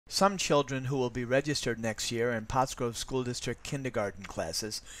Some children who will be registered next year in Pottsgrove School District kindergarten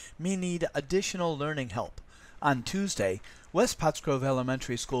classes may need additional learning help. On Tuesday, West Pottsgrove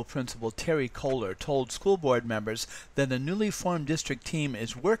Elementary School Principal Terry Kohler told school board members that a newly formed district team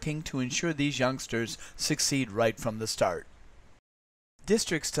is working to ensure these youngsters succeed right from the start.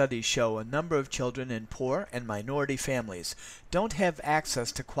 District studies show a number of children in poor and minority families don't have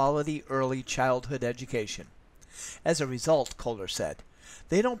access to quality early childhood education. As a result, Kohler said,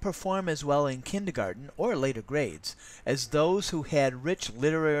 they don't perform as well in kindergarten or later grades as those who had rich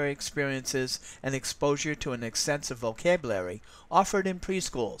literary experiences and exposure to an extensive vocabulary offered in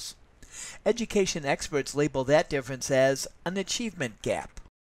preschools. Education experts label that difference as an achievement gap.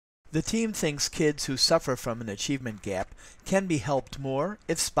 The team thinks kids who suffer from an achievement gap can be helped more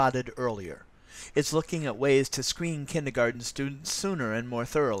if spotted earlier. It's looking at ways to screen kindergarten students sooner and more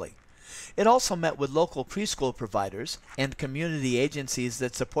thoroughly. It also met with local preschool providers and community agencies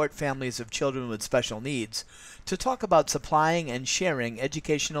that support families of children with special needs to talk about supplying and sharing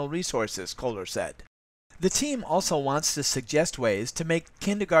educational resources, Kohler said. The team also wants to suggest ways to make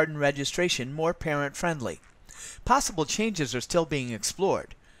kindergarten registration more parent-friendly. Possible changes are still being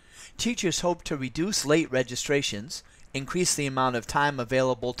explored. Teachers hope to reduce late registrations, increase the amount of time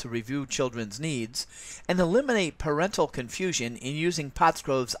available to review children's needs, and eliminate parental confusion in using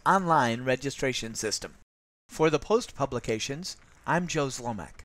Pottsgrove's online registration system. For the Post publications, I'm Joe Zlomek.